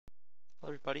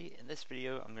everybody. In this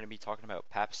video I'm going to be talking about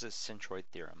Pappus' Centroid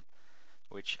Theorem,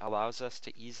 which allows us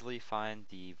to easily find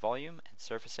the volume and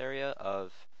surface area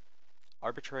of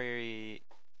arbitrary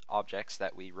objects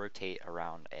that we rotate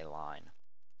around a line.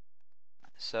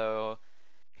 So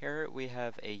here we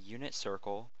have a unit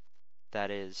circle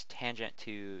that is tangent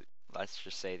to, let's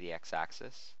just say, the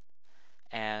x-axis,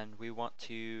 and we want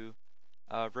to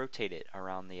rotate it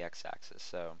around the x-axis.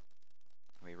 So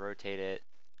we rotate it,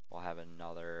 we'll have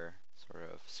another sort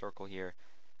of circle here.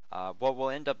 What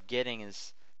we'll end up getting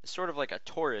is sort of like a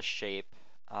torus shape.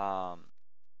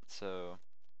 So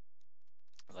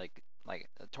like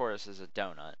a torus is a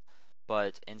donut,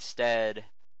 but instead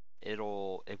it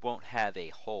won't have a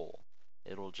hole.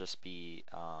 It'll just be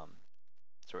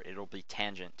it'll be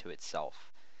tangent to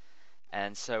itself.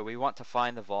 And so we want to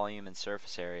find the volume and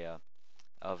surface area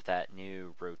of that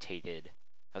new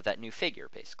figure,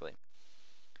 basically.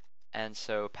 And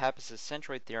so Pappus'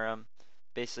 centroid theorem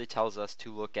basically tells us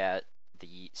to look at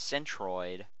the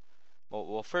centroid.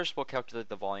 Well, first we'll calculate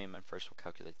the volume, and first we'll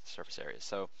calculate the surface area.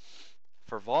 So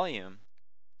for volume,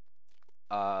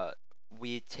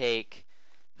 we take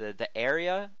the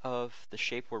area of the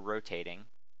shape we're rotating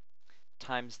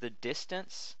times the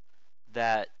distance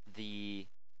that the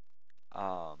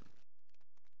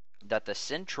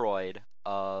centroid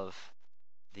of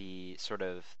the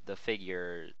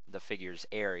figure's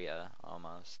area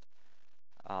almost.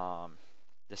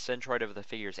 The centroid of the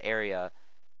figure's area,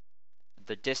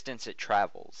 the distance it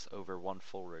travels over one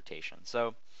full rotation.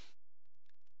 So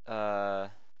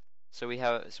we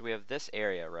have this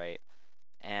area, right?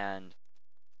 And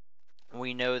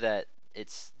we know that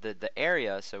it's the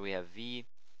area, so we have V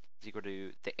is equal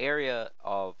to the area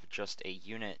of just a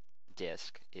unit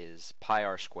disk is pi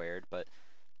r squared, but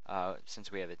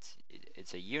since we have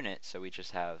it's a unit, so we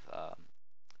just have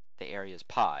the area is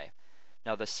pi.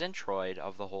 Now the centroid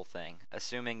of the whole thing,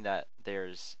 assuming that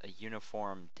there's a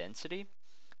uniform density,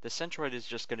 the centroid is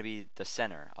just going to be the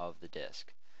center of the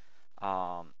disk.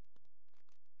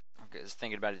 Because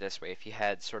thinking about it this way, if you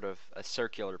had sort of a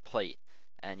circular plate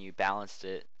and you balanced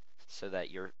it so that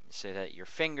your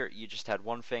finger, you just had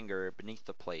one finger beneath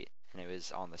the plate and it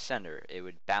was on the center, it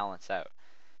would balance out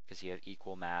because you have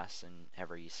equal mass in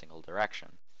every single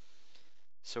direction.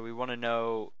 So we want to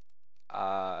know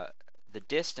the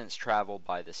distance traveled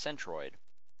by the centroid.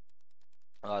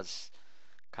 Well, that's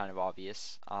kind of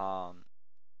obvious.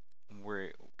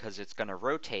 Because it's going to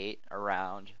rotate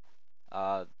around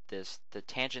the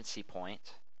tangency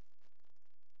point.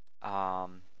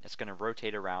 It's going to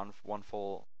rotate around one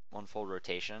full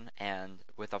rotation, and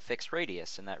with a fixed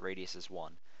radius, and that radius is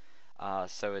 1.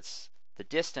 So the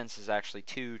distance is actually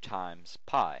 2 times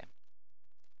pi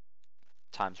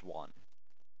times 1,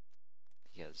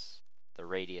 because the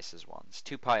radius is 1. It's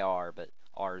 2 pi r, but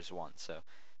r is 1, so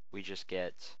we just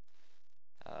get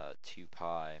 2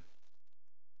 pi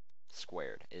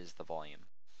squared is the volume.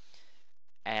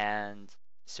 And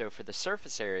so for the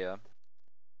surface area,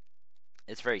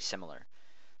 it's very similar.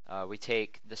 We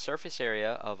take the surface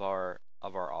area of our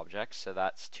object, so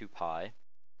that's 2 pi,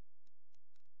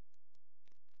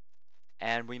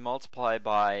 and we multiply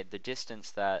by the distance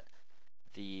that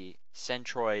the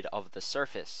centroid of the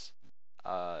surface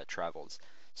travels.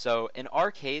 So in our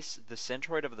case, the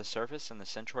centroid of the surface and the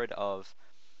centroid of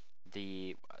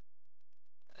the,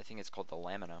 I think it's called the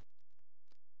lamina,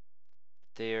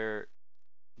 they're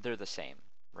the same,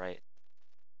 right?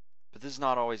 But this is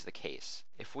not always the case.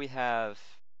 If we have,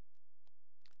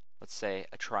 let's say,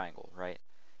 a triangle, right?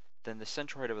 Then the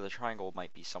centroid of the triangle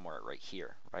might be somewhere right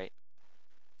here, right?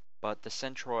 But the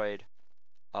centroid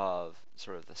of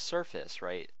sort of the surface,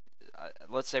 right?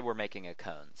 Let's say we're making a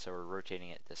cone, so we're rotating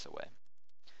it this way.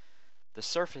 The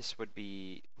surface would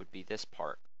be this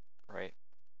part, right?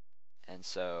 And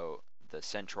so the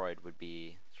centroid would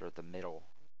be sort of the middle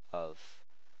of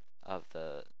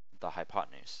the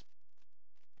hypotenuse.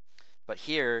 But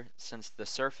here, since the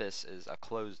surface is a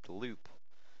closed loop,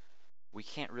 we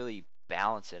can't really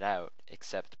balance it out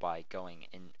except by going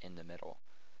in the middle.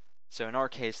 So in our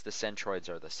case, the centroids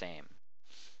are the same.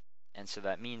 And so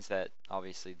that means that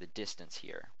obviously the distance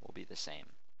here will be the same.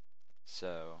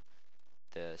 So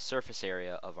the surface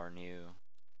area of our new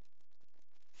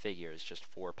figure is just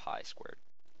 4 pi squared.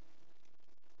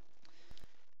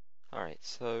 Alright,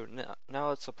 so now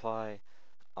let's apply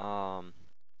Pappus'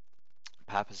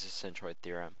 centroid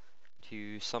theorem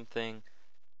to something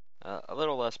a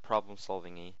little less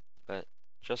problem-solving-y, but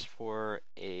just for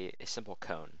a simple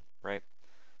cone, right?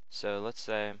 So let's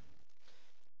say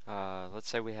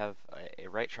we have a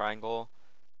right triangle.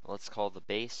 Let's call the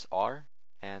base R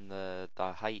and the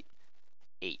height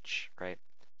H, right?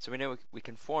 So we know we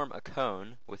can form a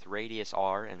cone with radius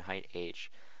r and height h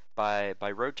by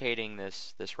rotating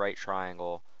this right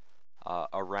triangle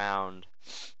around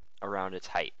its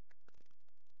height.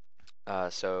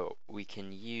 So we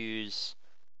can use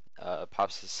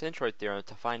Pappus Centroid Theorem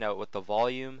to find out what the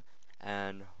volume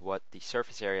and what the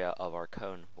surface area of our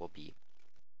cone will be.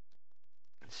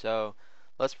 So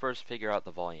let's first figure out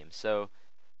the volume. So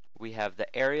we have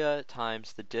the area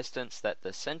times the distance that the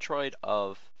centroid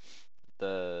of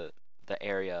the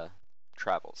area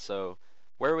travels. So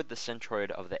where would the centroid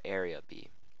of the area be?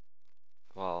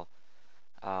 Well,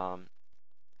 um,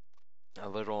 a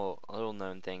little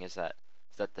known thing is that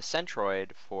the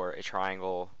centroid for a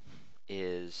triangle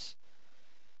is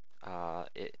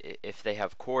if they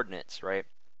have coordinates, right?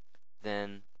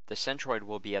 Then the centroid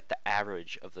will be at the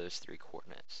average of those three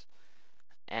coordinates.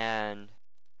 And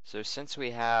so since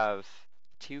we have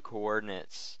two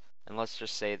coordinates, and let's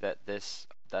just say that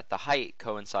the height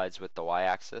coincides with the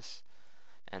y-axis,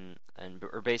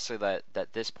 or basically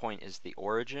that this point is the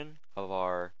origin of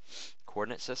our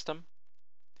coordinate system,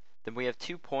 then we have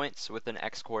 2 points with an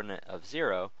x-coordinate of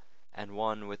 0 and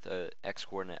one with a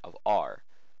x-coordinate of r,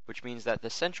 which means that the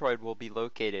centroid will be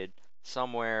located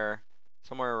somewhere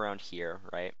around here,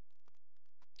 right?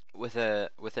 With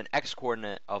an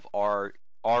x-coordinate of r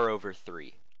over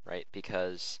 3, right?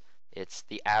 Because it's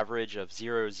the average of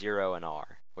 0, 0, and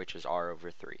r, which is r over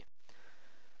 3.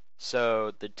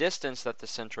 So the distance that the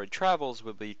centroid travels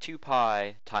will be 2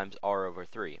 pi times r over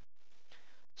 3.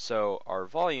 So our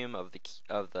volume of the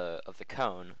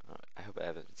cone, I hope I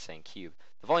haven't been saying cube,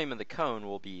 the volume of the cone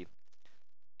will be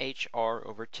hr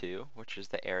over 2, which is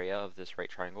the area of this right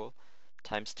triangle,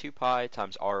 times 2 pi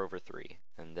times r over 3.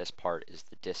 And this part is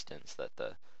the distance that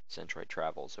the centroid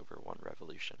travels over one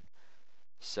revolution.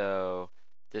 So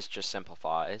this just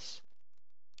simplifies,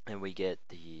 and we get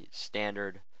the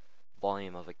standard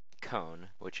volume of a cone,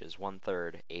 which is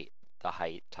 1/3 the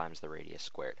height times the radius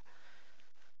squared.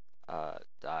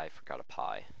 I forgot a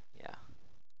pi. Yeah,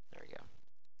 there we go.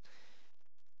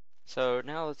 So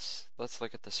now let's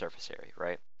look at the surface area,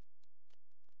 right?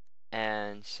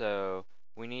 And so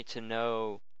we need to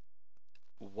know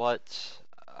what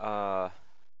the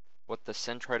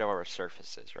centroid of our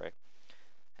surface is, right?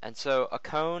 And so a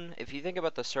cone, if you think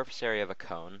about the surface area of a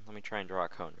cone, let me try and draw a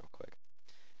cone real quick.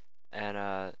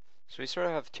 And so we sort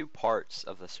of have two parts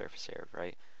of the surface area,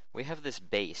 right? We have this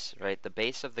base, right? The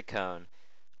base of the cone,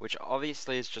 which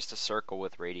obviously is just a circle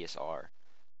with radius r.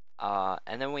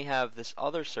 And then we have this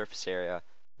other surface area,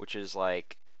 which is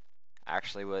like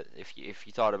actually what if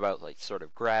you thought about like sort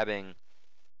of grabbing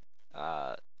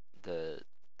uh, the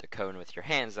cone with your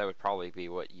hands, that would probably be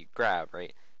what you grab,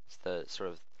 right? It's the sort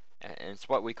of, and it's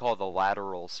what we call the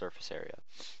lateral surface area.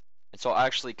 And so I'll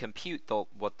actually compute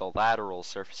what the lateral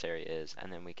surface area is,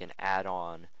 and then we can add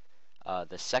on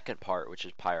the second part, which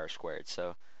is pi r squared.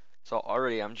 So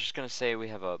already I'm just going to say we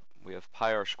have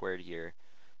pi r squared here,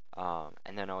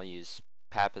 and then I'll use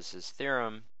Pappus's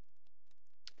theorem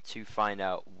to find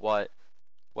out what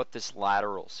this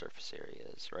lateral surface area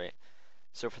is, right?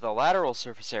 So for the lateral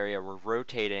surface area, we're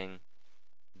rotating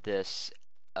this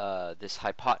this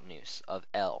hypotenuse of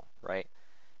L, right?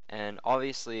 And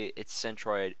obviously its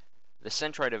centroid, the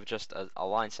centroid of just a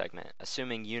line segment,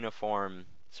 assuming uniform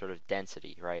sort of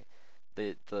density, right?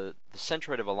 The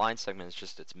centroid of a line segment is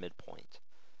just its midpoint.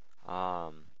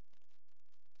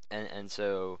 And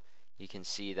so you can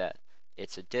see that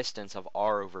it's a distance of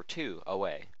r over 2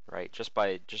 away, right? Just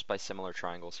by similar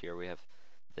triangles here, we have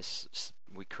this,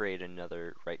 we create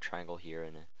another right triangle here,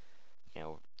 and you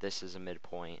know, this is a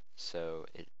midpoint, so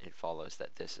it follows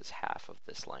that this is half of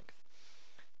this length.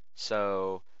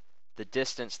 So the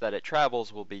distance that it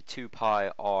travels will be 2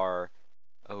 pi r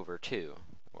over 2,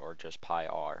 or just pi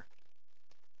r.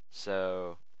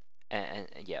 So, and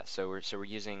yeah, so we're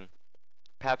using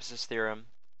Pappus's theorem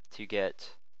to get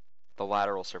the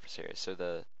lateral surface area. So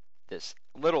this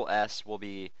little s will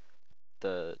be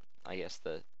the, I guess,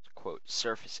 the quote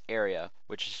surface area,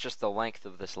 which is just the length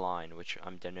of this line, which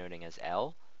I'm denoting as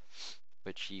L,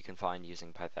 which you can find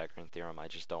using Pythagorean theorem. I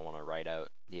just don't want to write out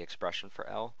the expression for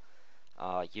L.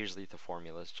 Usually the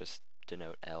formulas just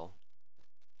denote L.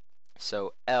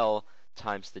 So L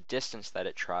times the distance that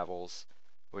it travels,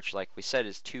 which like we said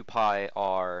is 2 pi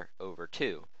r over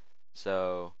 2.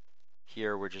 So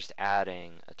here we're just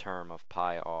adding a term of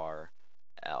pi r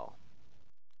L.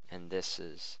 And this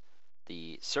is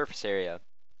the surface area,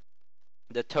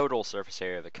 the total surface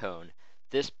area of a cone.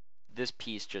 This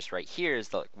piece just right here is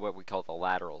what we call the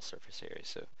lateral surface area.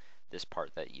 So this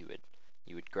part that you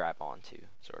would grab onto,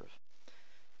 sort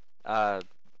of.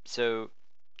 So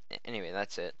anyway,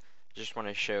 that's it. Just want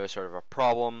to show sort of a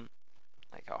problem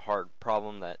like a hard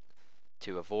problem that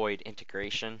to avoid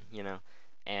integration, you know,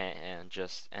 and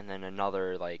then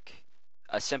another like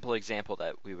a simple example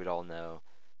that we would all know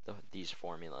these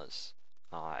formulas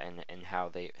and how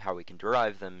we can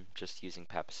derive them just using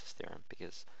Pappus' theorem,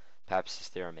 because Pappus'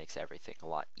 theorem makes everything a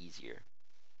lot easier.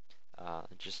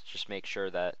 Just make sure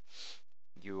that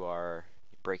you are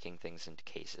breaking things into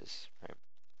cases, right?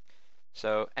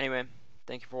 So anyway,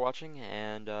 thank you for watching,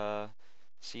 and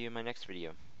see you in my next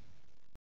video.